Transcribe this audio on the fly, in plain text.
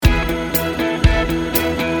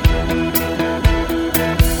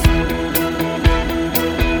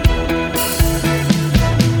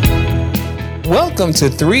Welcome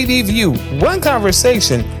to 3D View, one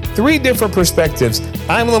conversation, three different perspectives.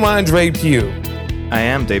 I'm Lamondre Pugh. I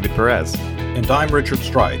am David Perez. And I'm Richard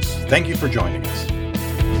Strides. Thank you for joining us.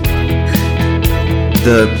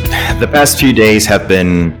 The past few days have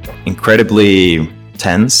been incredibly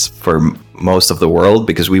tense for most of the world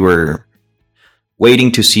because we were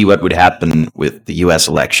waiting to see what would happen with the US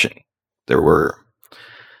election. There were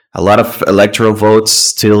a lot of electoral votes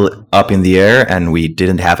still up in the air, and we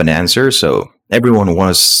didn't have an answer. So everyone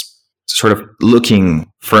was sort of looking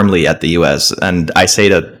firmly at the US. And I say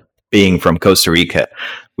that being from Costa Rica,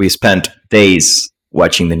 we spent days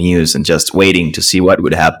watching the news and just waiting to see what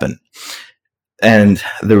would happen. And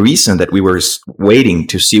the reason that we were waiting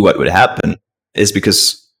to see what would happen is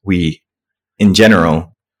because we, in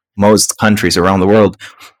general, most countries around the world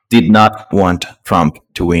did not want Trump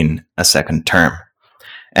to win a second term.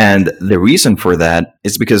 And the reason for that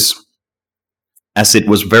is because, as it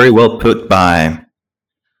was very well put by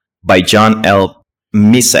John L.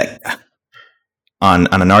 Misek on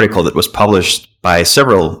an article that was published by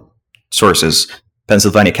several sources,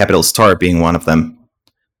 Pennsylvania Capital Star being one of them,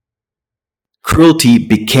 cruelty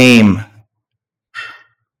became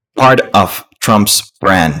part of Trump's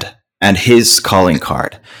brand and his calling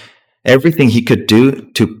card. Everything he could do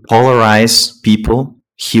to polarize people,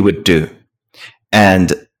 he would do.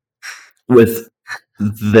 And with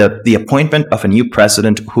the appointment of a new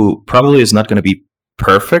president who probably is not going to be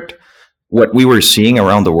perfect, what we were seeing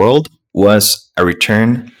around the world was a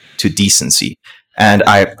return to decency. And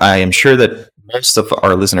I am sure that most of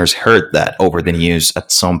our listeners heard that over the news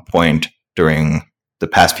at some point during the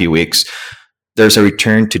past few weeks. There's a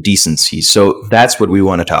return to decency. So that's what we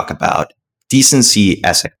want to talk about. Decency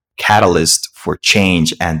as a catalyst for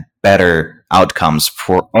change and better outcomes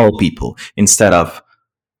for all people, instead of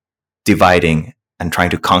dividing and trying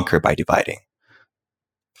to conquer by dividing.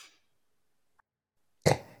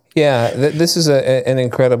 Yeah, this is an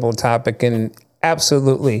incredible topic, and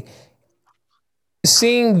absolutely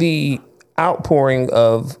seeing the outpouring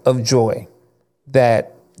of joy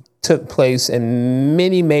that took place in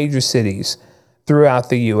many major cities throughout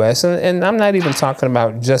the U.S. And I'm not even talking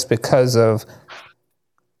about just because of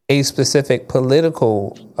a specific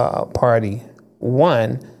political party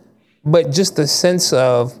won, but just the sense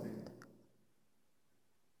of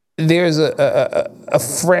there's a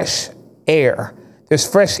fresh air. There's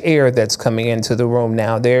fresh air that's coming into the room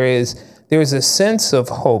now. There is a sense of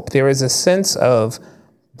hope. There is a sense of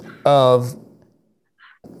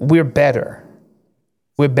we're better.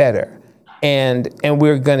 We're better, and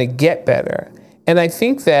we're going to get better. And I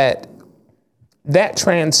think that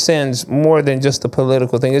transcends more than just the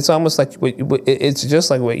political thing. It's almost like it's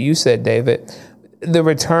just like what you said, David. The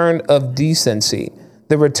return of decency,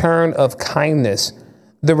 the return of kindness,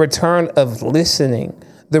 the return of listening,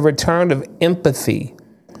 the return of empathy,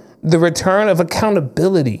 the return of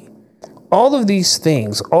accountability. All of these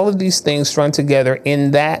things strung together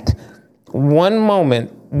in that one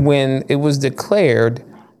moment when it was declared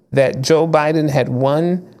that Joe Biden had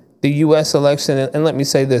won the U.S. election. And let me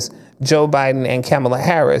say this, Joe Biden and Kamala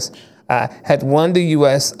Harris had won the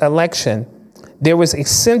U.S. election. There was a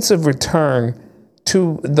sense of return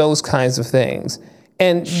to those kinds of things.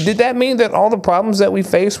 And did that mean that all the problems that we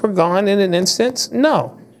faced were gone in an instant?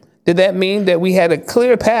 No. Did that mean that we had a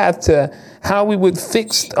clear path to how we would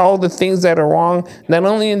fix all the things that are wrong, not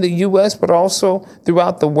only in the U.S., but also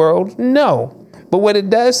throughout the world? No. But what it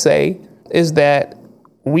does say is that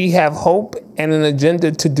we have hope and an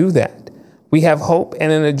agenda to do that. We have hope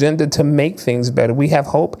and an agenda to make things better. We have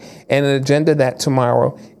hope and an agenda that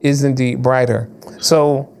tomorrow is indeed brighter.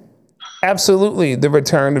 So absolutely the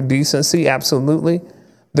return of decency, absolutely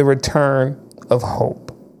the return of hope.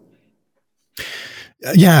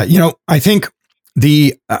 Yeah, I think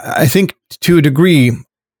to a degree,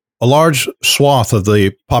 a large swath of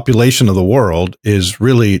the population of the world is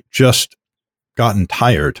really just gotten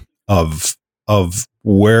tired of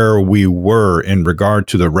where we were in regard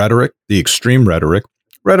to the rhetoric, the extreme rhetoric.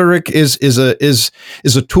 Rhetoric is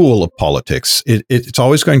a tool of politics. It's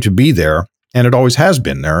always going to be there, and it always has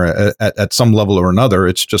been there at some level or another.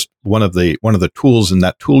 It's just one of the tools in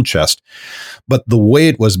that tool chest. But the way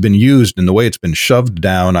it was been used and the way it's been shoved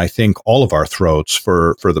down, I think, all of our throats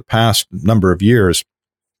for the past number of years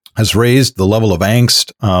has raised the level of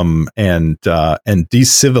angst and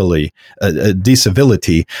decivility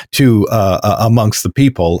to amongst the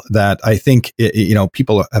people that I think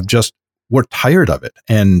people have just were tired of it,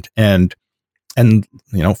 and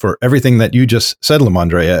for everything that you just said,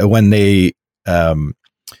 Lamondre,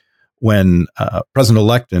 when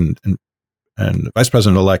President-elect and Vice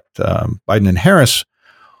President-elect Biden and Harris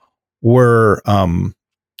were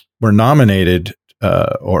nominated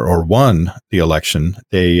or won the election,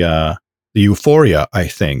 the euphoria, I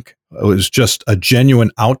think, was just a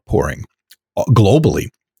genuine outpouring globally.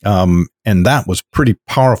 And that was pretty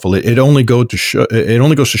powerful. It only goes to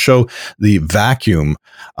show the vacuum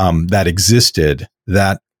that existed,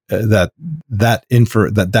 that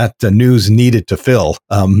news needed to fill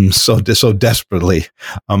so desperately.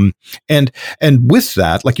 And with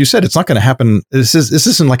that, like you said, it's not going to happen. This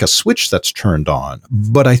isn't like a switch that's turned on,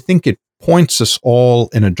 but I think it points us all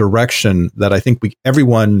in a direction that I think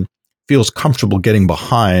everyone feels comfortable getting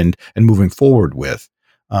behind and moving forward with.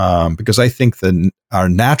 Because I think that our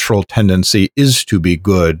natural tendency is to be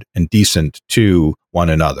good and decent to one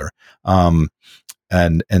another.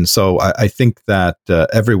 And so I think that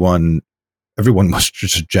everyone was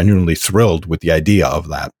just genuinely thrilled with the idea of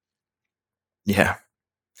that. Yeah.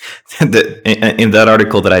 In that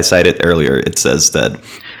article that I cited earlier, it says that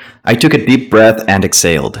I took a deep breath and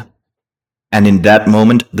exhaled. And in that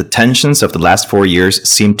moment, the tensions of the last 4 years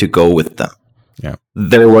seemed to go with them. Yeah.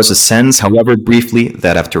 There was a sense, however briefly,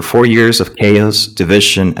 that after 4 years of chaos,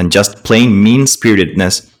 division, and just plain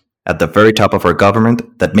mean-spiritedness at the very top of our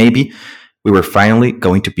government, that maybe we were finally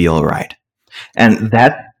going to be all right. And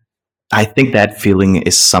that, I think that feeling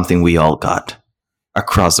is something we all got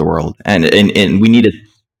across the world. And we needed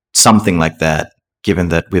something like that, given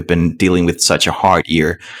that we've been dealing with such a hard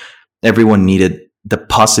year. Everyone needed the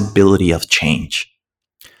possibility of change.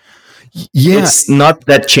 Yeah. It's not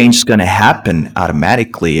that change is going to happen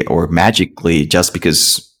automatically or magically just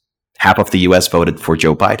because half of the US voted for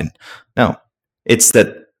Joe Biden. No, it's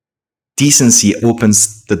that decency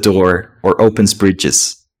opens the door or opens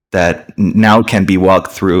bridges that now can be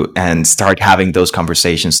walked through and start having those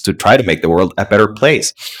conversations to try to make the world a better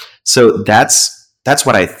place. So that's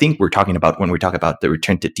what I think we're talking about when we talk about the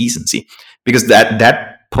return to decency, because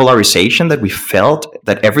that polarization that we felt,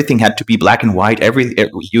 that everything had to be black and white,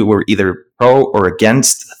 you were either pro or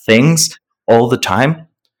against things all the time,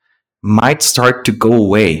 might start to go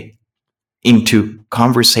away into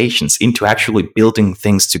conversations, into actually building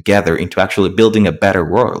things together, into actually building a better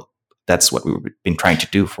world. That's what we've been trying to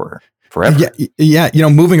do for forever. Yeah.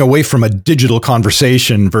 Moving away from a digital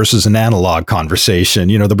conversation versus an analog conversation,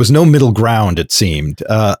 there was no middle ground, it seemed.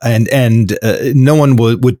 And no one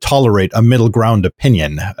would tolerate a middle ground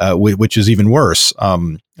opinion, which is even worse.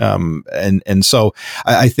 And so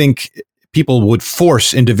I think people would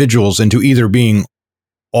force individuals into either being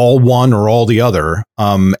all one or all the other.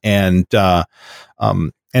 And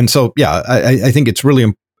so, yeah, I think it's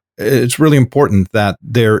really important that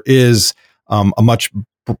there is a much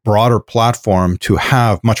broader platform to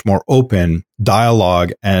have much more open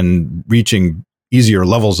dialogue and reaching easier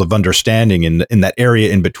levels of understanding in that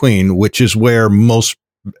area in between, which is where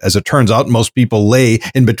as it turns out, most people lay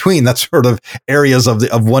in between that sort of areas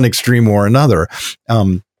of one extreme or another.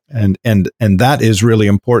 And that is really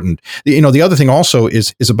important. The other thing also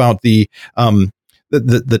is about the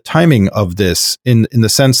timing of this in the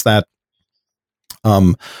sense that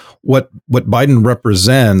what Biden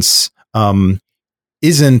represents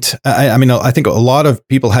isn't. I think a lot of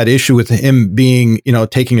people had issue with him being,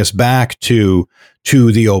 taking us back to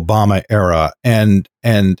the Obama era, and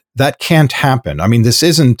that can't happen. I mean, this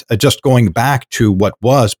isn't just going back to what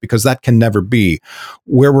was, because that can never be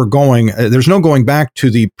where we're going. There's no going back to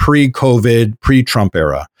the pre-COVID, pre-Trump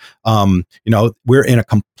era. We're in a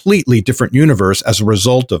completely different universe as a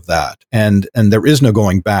result of that, and there is no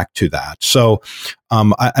going back to that. So,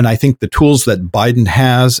 I think the tools that Biden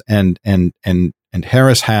has and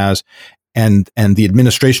Harris has, and the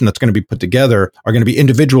administration that's going to be put together are going to be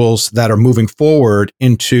individuals that are moving forward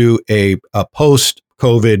into a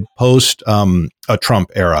post-COVID,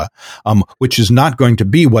 post-Trump era, which is not going to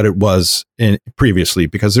be what it was previously,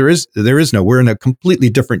 because we're in a completely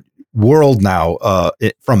different world now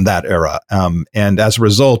from that era. And as a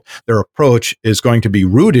result, their approach is going to be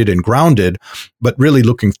rooted and grounded, but really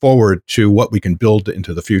looking forward to what we can build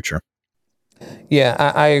into the future. Yeah,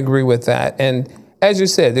 I agree with that. And as you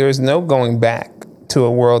said, there is no going back to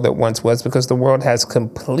a world that once was, because the world has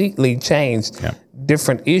completely changed. Yeah.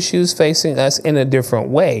 Different issues facing us in a different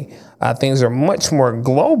way. Things are much more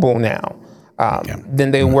global now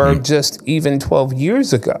than they were just even 12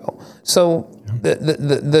 years ago. So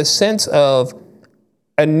the sense of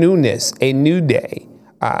a newness, a new day,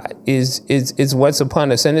 is what's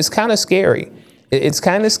upon us, and it's kind of scary. It's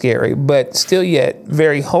kind of scary, but still yet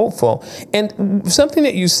very hopeful. And something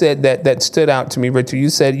that you said that stood out to me, Richard, you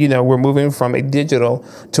said, we're moving from a digital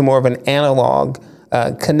to more of an analog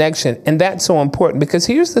connection. And that's so important, because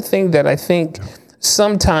here's the thing that I think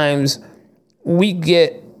sometimes we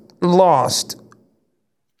get lost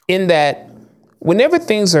in that whenever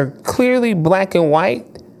things are clearly black and white,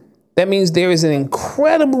 that means there is an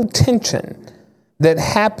incredible tension that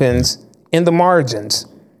happens in the margins.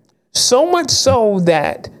 So much so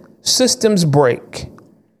that systems break.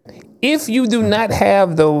 If you do not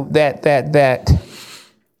have that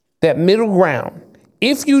middle ground,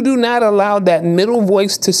 if you do not allow that middle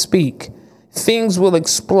voice to speak, things will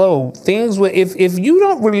explode. Things will, if you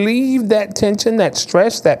don't relieve that tension, that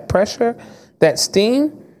stress, that pressure, that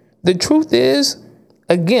steam, the truth is,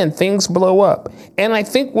 again, things blow up. And I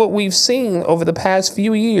think what we've seen over the past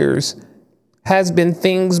few years has been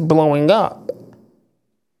things blowing up.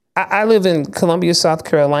 I live in Columbia, South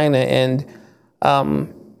Carolina, and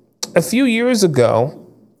a few years ago,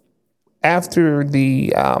 after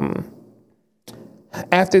the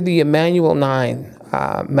Emanuel 9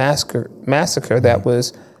 massacre that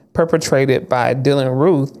was perpetrated by Dylann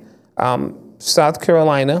Roof, South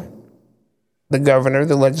Carolina, the governor,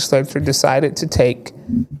 the legislature decided to take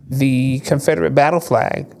the Confederate battle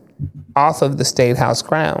flag off of the State House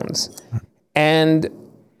grounds. And,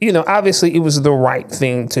 obviously it was the right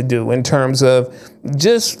thing to do in terms of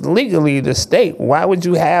just legally the state. Why would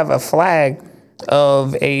you have a flag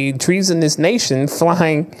of a treasonous nation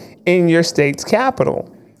flying in your state's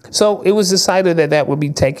capital? So it was decided that that would be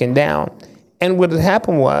taken down. And what had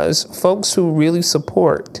happened was folks who really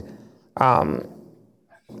support the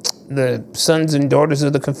sons and daughters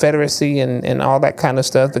of the Confederacy and all that kind of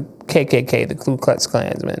stuff, the KKK, the Ku Klux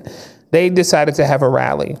Klansmen, they decided to have a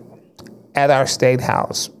rally at our state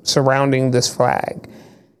house surrounding this flag.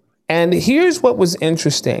 And here's what was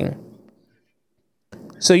interesting.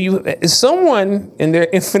 So someone in their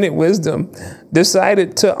infinite wisdom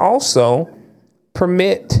decided to also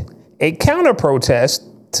permit a counter protest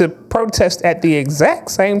to protest at the exact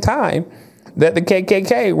same time that the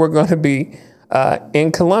KKK were going to be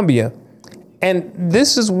in Columbia. And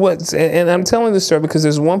this is and I'm telling this story because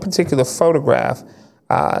there's one particular photograph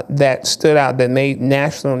that stood out that made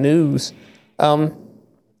national news.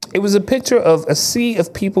 It was a picture of a sea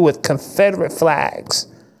of people with Confederate flags,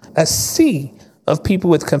 a sea of people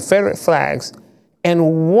with Confederate flags,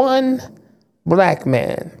 and one black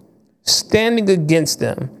man standing against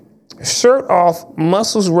them, shirt off,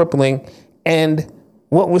 muscles rippling. And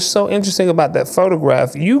what was so interesting about that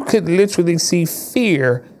photograph, you could literally see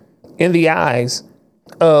fear in the eyes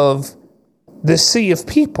of the sea of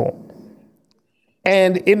people.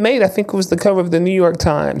 And it made, I think it was the cover of the New York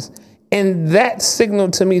Times. And that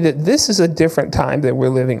signaled to me that this is a different time that we're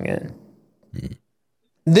living in.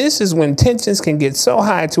 This is when tensions can get so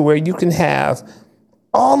high to where you can have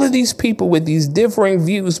all of these people with these differing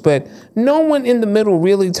views, but no one in the middle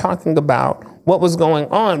really talking about what was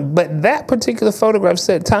going on. But that particular photograph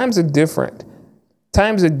said times are different.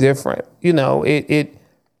 Times are different. It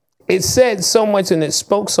said so much and it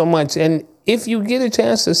spoke so much. And if you get a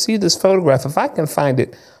chance to see this photograph, if I can find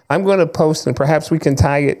it, I'm going to post and perhaps we can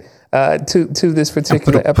tie it to this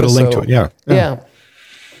particular episode. Put a link to it. Yeah.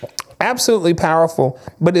 Absolutely powerful.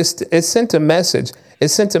 But it sent a message. It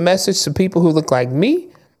sent a message to people who look like me,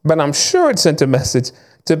 but I'm sure it sent a message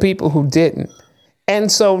to people who didn't.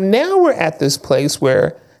 And so now we're at this place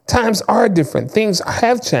where times are different. Things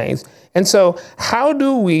have changed. And so how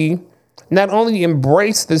do we not only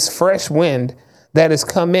embrace this fresh wind that has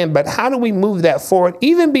come in, but how do we move that forward,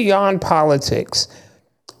 even beyond politics?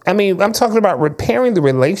 I mean, I'm talking about repairing the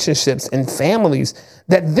relationships in families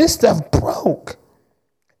that this stuff broke.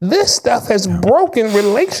 This stuff has broken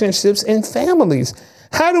relationships in families.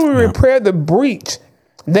 How do we repair the breach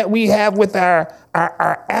that we have with our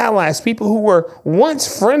allies, people who were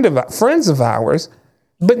once friends of ours,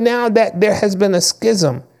 but now that there has been a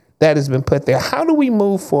schism that has been put there? How do we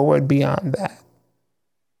move forward beyond that?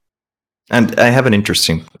 And I have an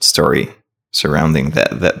interesting story surrounding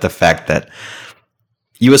that the fact that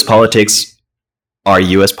U.S. politics are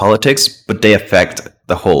U.S. politics, but they affect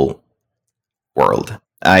the whole world.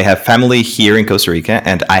 I have family here in Costa Rica,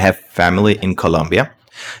 and I have family in Colombia.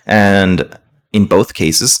 And in both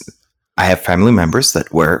cases, I have family members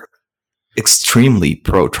that were extremely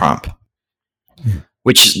pro-Trump,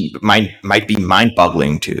 which might be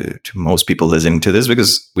mind-boggling to most people listening to this,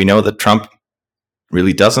 because we know that Trump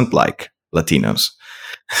really doesn't like Latinos.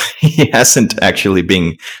 He hasn't actually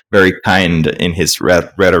been very kind in his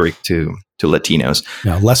rhetoric to Latinos.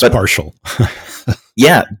 Yeah, less partial.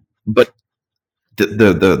 Yeah, but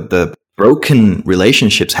the broken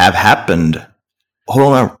relationships have happened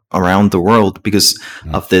all around the world because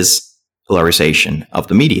of this polarization of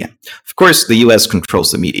the media. Of course, the U.S.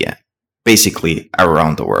 controls the media basically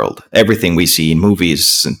around the world. Everything we see in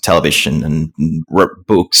movies and television and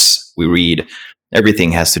books we read,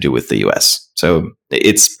 everything has to do with the U.S. So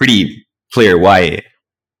it's pretty clear why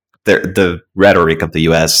the rhetoric of the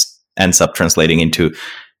US ends up translating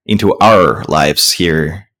into our lives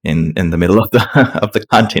here in the middle of the of the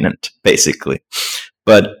continent, basically.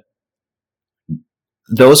 But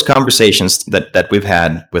those conversations that we've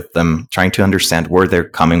had with them, trying to understand where they're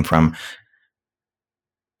coming from,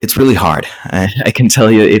 it's really hard. I can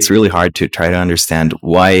tell you, it's really hard to try to understand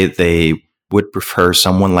why they would prefer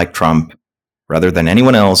someone like Trump rather than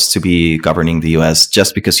anyone else to be governing the US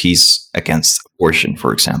just because he's against abortion,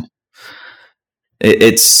 for example.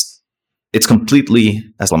 It's completely,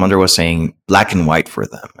 as Lamandra was saying, black and white for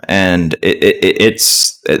them, and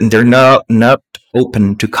they're not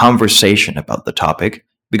open to conversation about the topic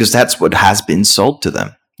because that's what has been sold to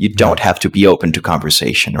them. You don't have to be open to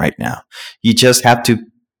conversation right now. You just have to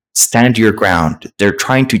stand your ground. They're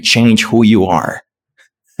trying to change who you are.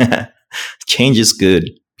 Change is good,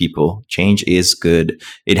 people. Change is good.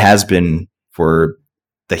 It has been for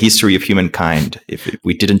the history of humankind. If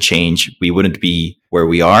we didn't change, we wouldn't be where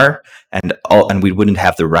we are, and we wouldn't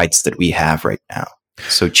have the rights that we have right now.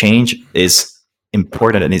 So change is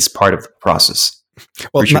important and is part of the process.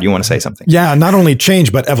 Well, Richard, you want to say something? Yeah, not only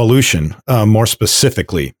change, but evolution, more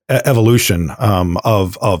specifically, evolution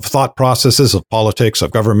of thought processes, of politics,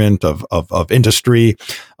 of government, of industry.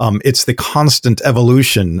 It's the constant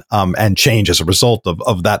evolution and change as a result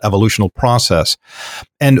of that evolutional process.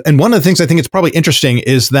 And one of the things I think it's probably interesting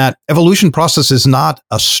is that evolution process is not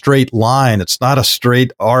a straight line. It's not a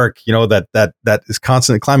straight arc, that is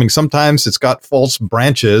constantly climbing. Sometimes it's got false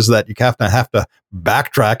branches that you have to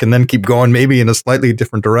backtrack and then keep going maybe in a slightly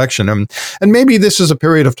different direction. And maybe this is a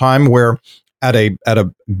period of time where at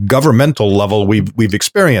a governmental level, we've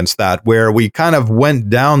experienced that, where we kind of went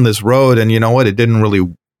down this road and it didn't really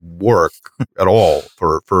work at all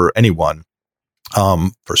for anyone.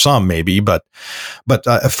 For some maybe, but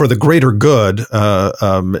for the greater good,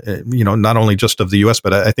 not only just of the U.S.,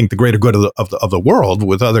 but I think the greater good of the world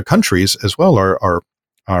with other countries as well, our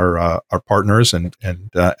partners and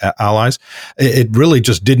allies. It really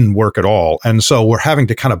just didn't work at all, and so we're having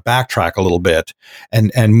to kind of backtrack a little bit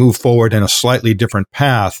and move forward in a slightly different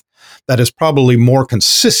path that is probably more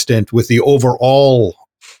consistent with the overall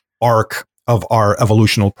arc of our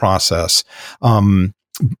evolutional process.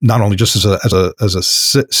 Not only just as a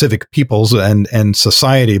civic peoples and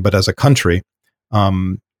society, but as a country.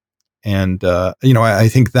 I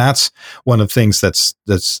think that's one of the things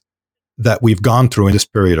that we've gone through in this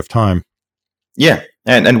period of time. Yeah.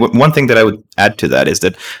 And one thing that I would add to that is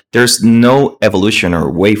that there's no evolution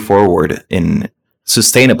or way forward in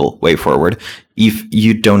sustainable way forward if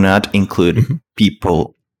you do not include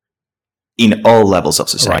people in all levels of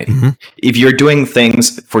society. Right. If you're doing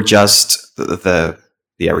things for just the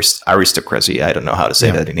aristocracy, I don't know how to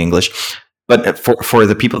say that in English, but for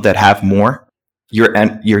the people that have more, you're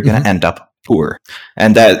going to end up poor,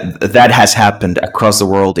 and that has happened across the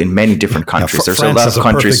world in many different countries. There's France a lot of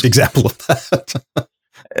countries. Perfect example of that.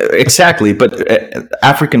 Exactly, but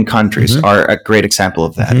African countries are a great example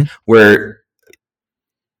of that, where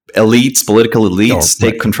political elites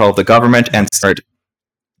take control of the government and start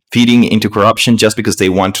feeding into corruption just because they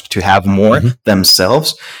want to have more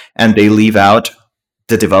themselves, and they leave out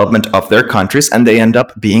the development of their countries, and they end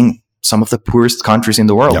up being some of the poorest countries in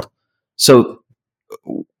the world. Yep. So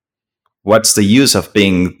what's the use of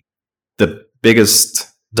being the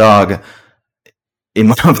biggest dog in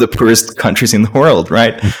one of the poorest countries in the world,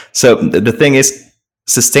 right? So the thing is,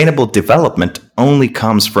 sustainable development only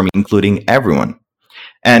comes from including everyone.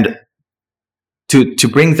 And to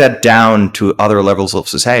bring that down to other levels of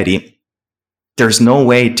society, there's no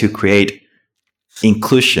way to create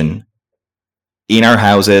inclusion in our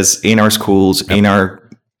houses, in our schools, in our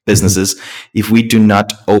businesses, if we do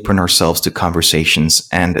not open ourselves to conversations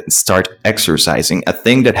and start exercising a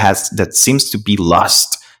thing that seems to be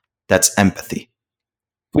lost. That's empathy.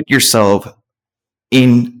 Put yourself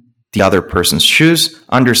in the other person's shoes,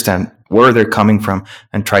 understand where they're coming from,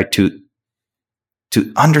 and try to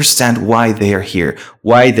understand why they are here,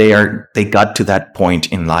 why they got to that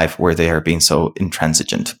point in life where they are being so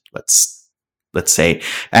intransigent. Let's say.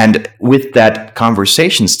 And with that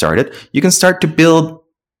conversation started, you can start to build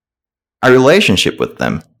a relationship with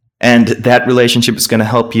them. And that relationship is going to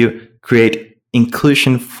help you create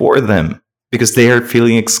inclusion for them because they are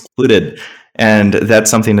feeling excluded. And that's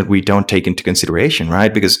something that we don't take into consideration,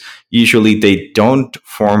 right? Because usually they don't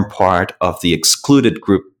form part of the excluded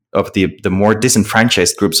group, of the more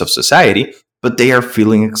disenfranchised groups of society, but they are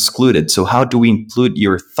feeling excluded. So how do we include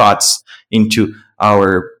your thoughts into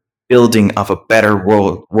our building of a better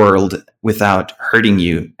world without hurting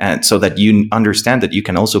you, and so that you understand that you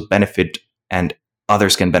can also benefit and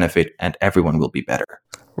others can benefit and everyone will be better?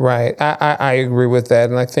 Right. I agree with that.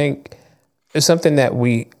 And I think it's something that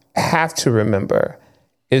we have to remember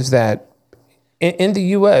is that in the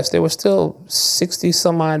U.S., there were still 60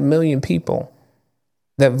 some odd million people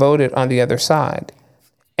that voted on the other side.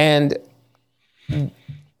 And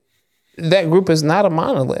that group is not a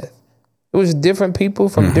monolith. It was different people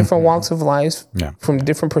from different walks of life, from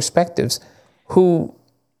different perspectives, who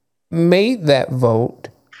made that vote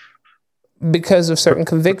because of certain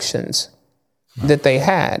convictions that they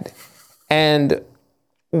had. And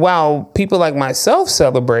while people like myself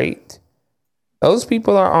celebrate, those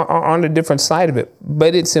people are on a different side of it.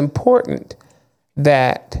 But it's important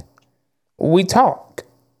that we talk.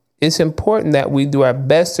 It's important that we do our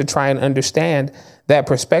best to try and understand that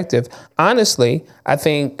perspective. Honestly, I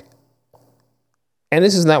think, and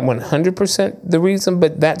this is not 100% the reason,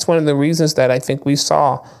 but that's one of the reasons that I think we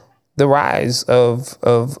saw the rise of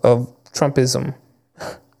Trumpism.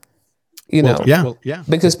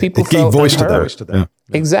 Because people felt voice unheard. to that.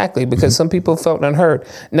 Exactly, because some people felt unheard.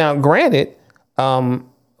 Now, granted,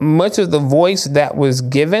 much of the voice that was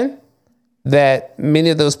given, that many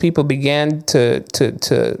of those people began to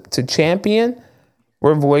champion,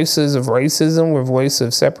 were voices of racism, were voices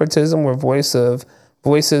of separatism, were voices of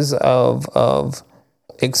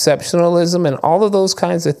exceptionalism, and all of those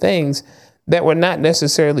kinds of things that were not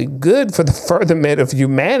necessarily good for the furtherment of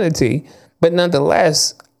humanity, but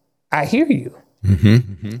nonetheless, I hear you.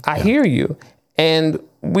 I hear you. And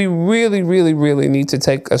we really, really, really need to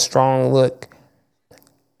take a strong look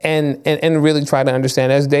and really try to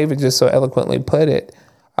understand, as David just so eloquently put it,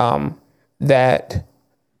 that,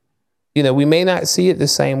 we may not see it the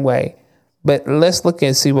same way, but let's look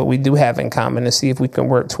and see what we do have in common and see if we can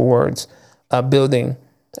work towards building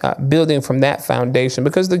from that foundation.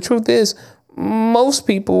 Because the truth is, most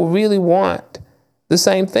people really want the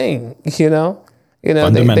same thing,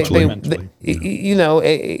 Fundamentally.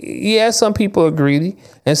 Some people are greedy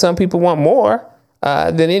and some people want more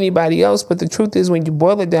than anybody else. But the truth is, when you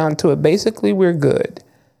boil it down to it, basically we're good.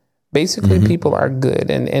 Basically, people are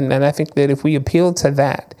good. And I think that if we appeal to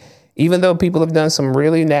that, even though people have done some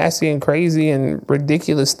really nasty and crazy and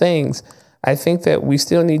ridiculous things, I think that we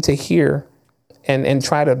still need to hear and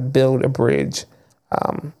try to build a bridge.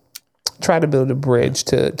 Try to build a bridge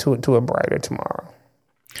to a brighter tomorrow.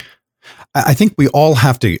 I think we all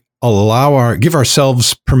have to give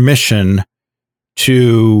ourselves permission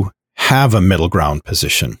to have a middle ground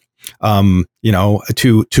position, to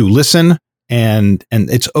listen, and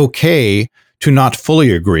it's okay to not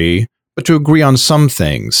fully agree, but to agree on some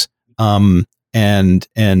things. And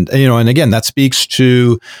again, that speaks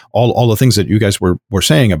to all the things that you guys were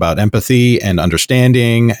saying about empathy and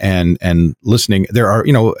understanding and listening. There are,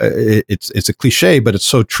 it's a cliche, but it's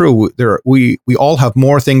so true. We all have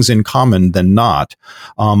more things in common than not.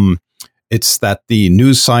 It's that the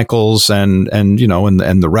news cycles and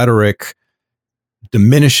the rhetoric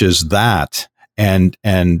diminishes that and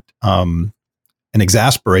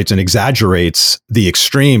exasperates and exaggerates the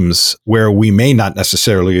extremes where we may not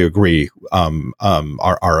necessarily agree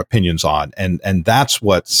our opinions on, and that's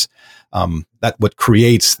what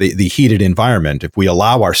creates the heated environment. If we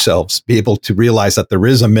allow ourselves to be able to realize that there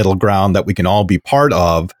is a middle ground that we can all be part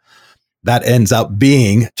of, that ends up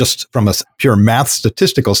being, just from a pure math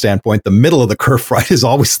statistical standpoint, the middle of the curve, right, is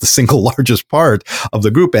always the single largest part of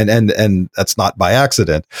the group, and that's not by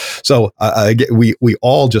accident. So we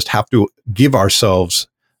all just have to give ourselves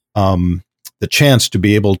the chance to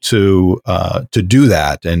be able to do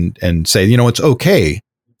that and say, it's okay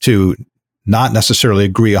to not necessarily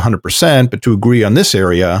agree 100%, but to agree on this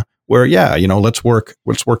area where, let's work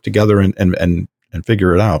together and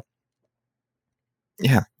figure it out.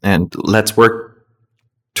 Yeah, and let's work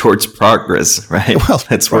towards progress, right? Well,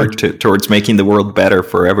 let's work towards making the world better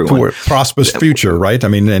for everyone. For a prosperous future, right? I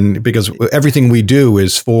mean, and because everything we do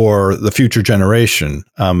is for the future generation.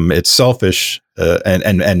 It's selfish,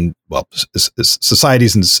 and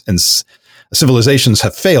societies and civilizations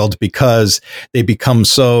have failed because they become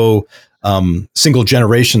so single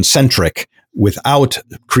generation centric, without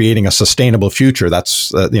creating a sustainable future.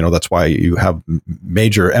 That's why you have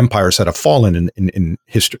major empires that have fallen in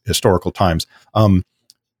historical times.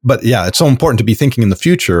 But yeah, it's so important to be thinking in the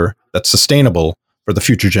future that's sustainable for the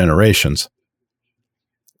future generations.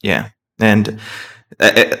 Yeah, and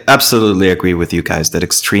I absolutely agree with you guys that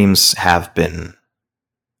extremes have been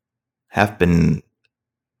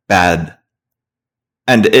bad,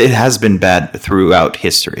 and it has been bad throughout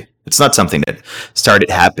history. It's not something that started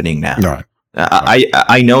happening now. No.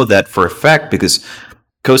 I know that for a fact because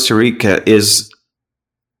Costa Rica is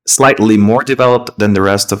slightly more developed than the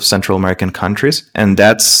rest of Central American countries, and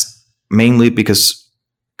that's mainly because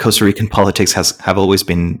Costa Rican politics have always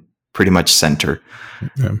been pretty much center.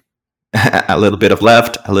 Yeah. A little bit of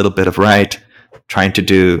left, a little bit of right, trying to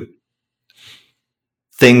do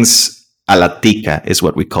things a la tica is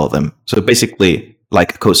what we call them. So basically,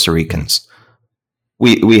 like Costa Ricans.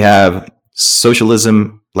 We have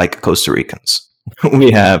socialism like Costa Ricans.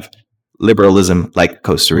 We have liberalism like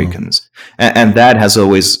Costa Ricans. And that has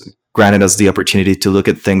always granted us the opportunity to look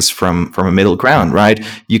at things from a middle ground, right?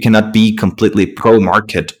 You cannot be completely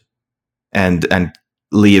pro-market and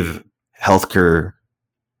leave healthcare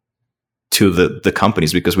to the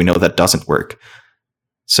companies, because we know that doesn't work.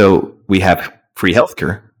 So we have free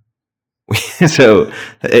healthcare. So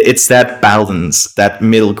it's that balance, that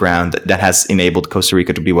middle ground that has enabled Costa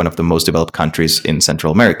Rica to be one of the most developed countries in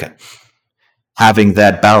Central America. Having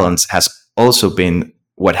that balance has also been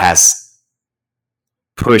what has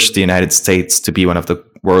pushed the United States to be one of the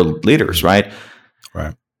world leaders, right?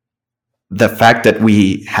 Right. The fact that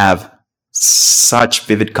we have such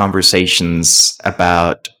vivid conversations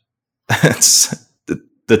about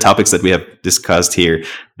the topics that we have discussed here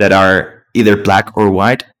that are either black or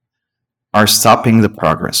white are stopping the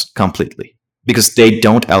progress completely, because they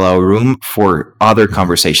don't allow room for other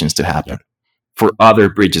conversations to happen, for other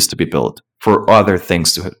bridges to be built, for other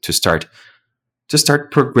things to start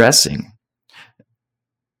progressing.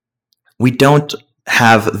 We don't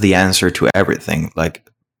have the answer to everything. Like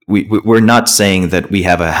we're not saying that we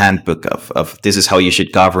have a handbook of this is how you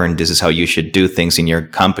should govern, this is how you should do things in your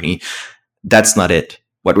company. That's not it.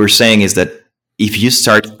 What we're saying is that if you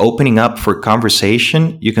start opening up for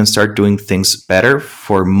conversation, you can start doing things better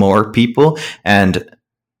for more people, and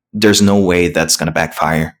there's no way that's going to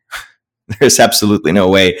backfire. There's absolutely no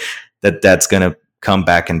way that that's going to come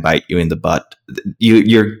back and bite you in the butt.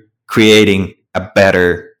 You're creating a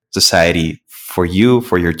better society for you,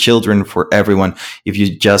 for your children, for everyone, if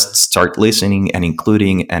you just start listening and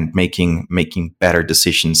including and making better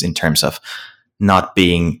decisions in terms of not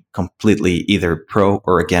being completely either pro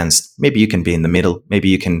or against. Maybe you can be in the middle. Maybe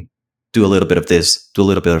you can do a little bit of this, do a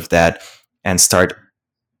little bit of that, and start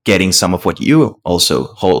getting some of what you also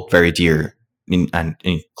hold very dear and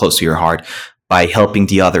close to your heart by helping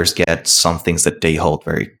the others get some things that they hold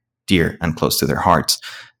very dear and close to their hearts.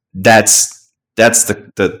 That's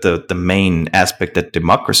the main aspect that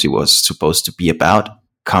democracy was supposed to be about: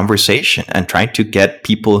 conversation and trying to get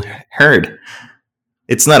people heard.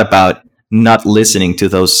 It's not about not listening to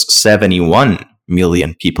those 71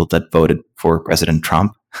 million people that voted for President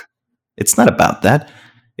Trump. It's not about that.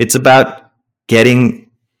 It's about getting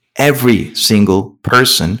every single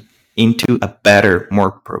person into a better,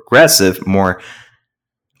 more progressive, more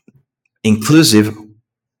inclusive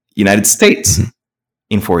United States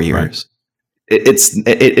in 4 years. Right.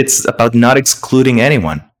 It's about not excluding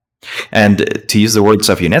anyone. And to use the words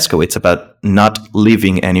of UNESCO, it's about not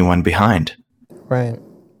leaving anyone behind. Right.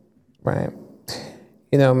 Right.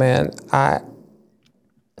 You know, man, I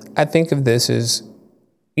think of this as,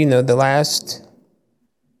 the last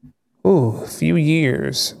few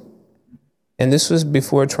years, and this was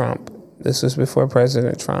before Trump. This was before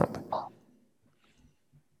President Trump.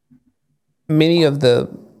 Many of the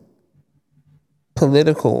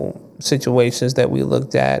political situations that we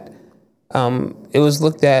looked at, it was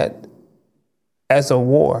looked at as a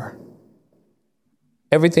war.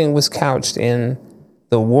 Everything was couched in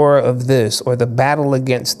the war of this or the battle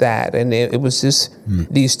against that. And it was just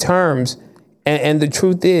these terms. And the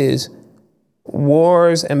truth is,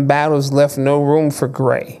 wars and battles left no room for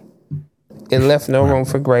gray. It left no room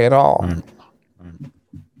for gray at all.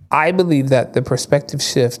 I believe that the perspective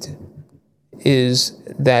shift is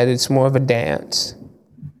that it's more of a dance.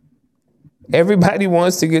 Everybody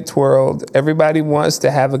wants to get twirled. Everybody wants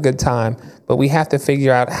to have a good time. But we have to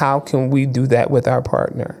figure out, how can we do that with our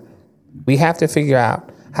partner? We have to figure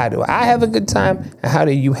out, how do I have a good time and how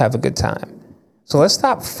do you have a good time? So let's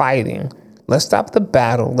stop fighting. Let's stop the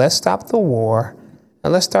battle. Let's stop the war.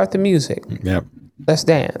 And let's start the music. Yep. Let's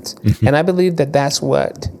dance. And I believe that that's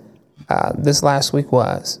what this last week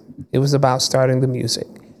was. It was about starting the music.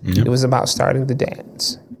 Yep. It was about starting the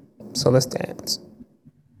dance. So let's dance.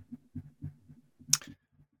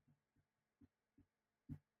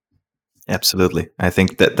 Absolutely. I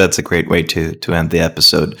think that's a great way to end the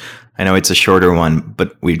episode. I know it's a shorter one,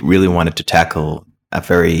 but we really wanted to tackle a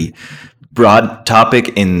very broad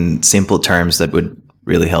topic in simple terms that would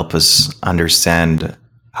really help us understand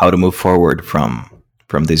how to move forward from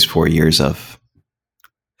these 4 years of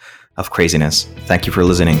craziness. Thank you for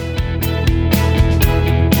listening.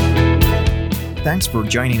 Thanks for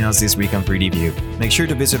joining us this week on 3DView. Make sure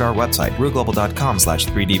to visit our website,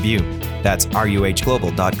 ruglobal.com/3dview. That's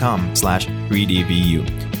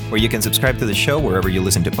ruhglobal.com/3dvu. Or you can subscribe to the show wherever you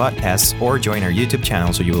listen to podcasts, or join our YouTube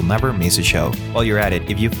channel so you will never miss a show. While you're at it,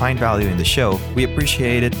 if you find value in the show, we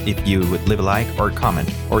appreciate it if you would leave a like or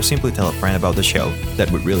comment, or simply tell a friend about the show.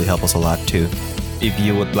 That would really help us a lot too. If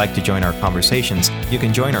you would like to join our conversations, you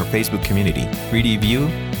can join our Facebook community, 3D View,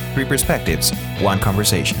 3 Perspectives, 1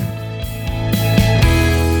 Conversation.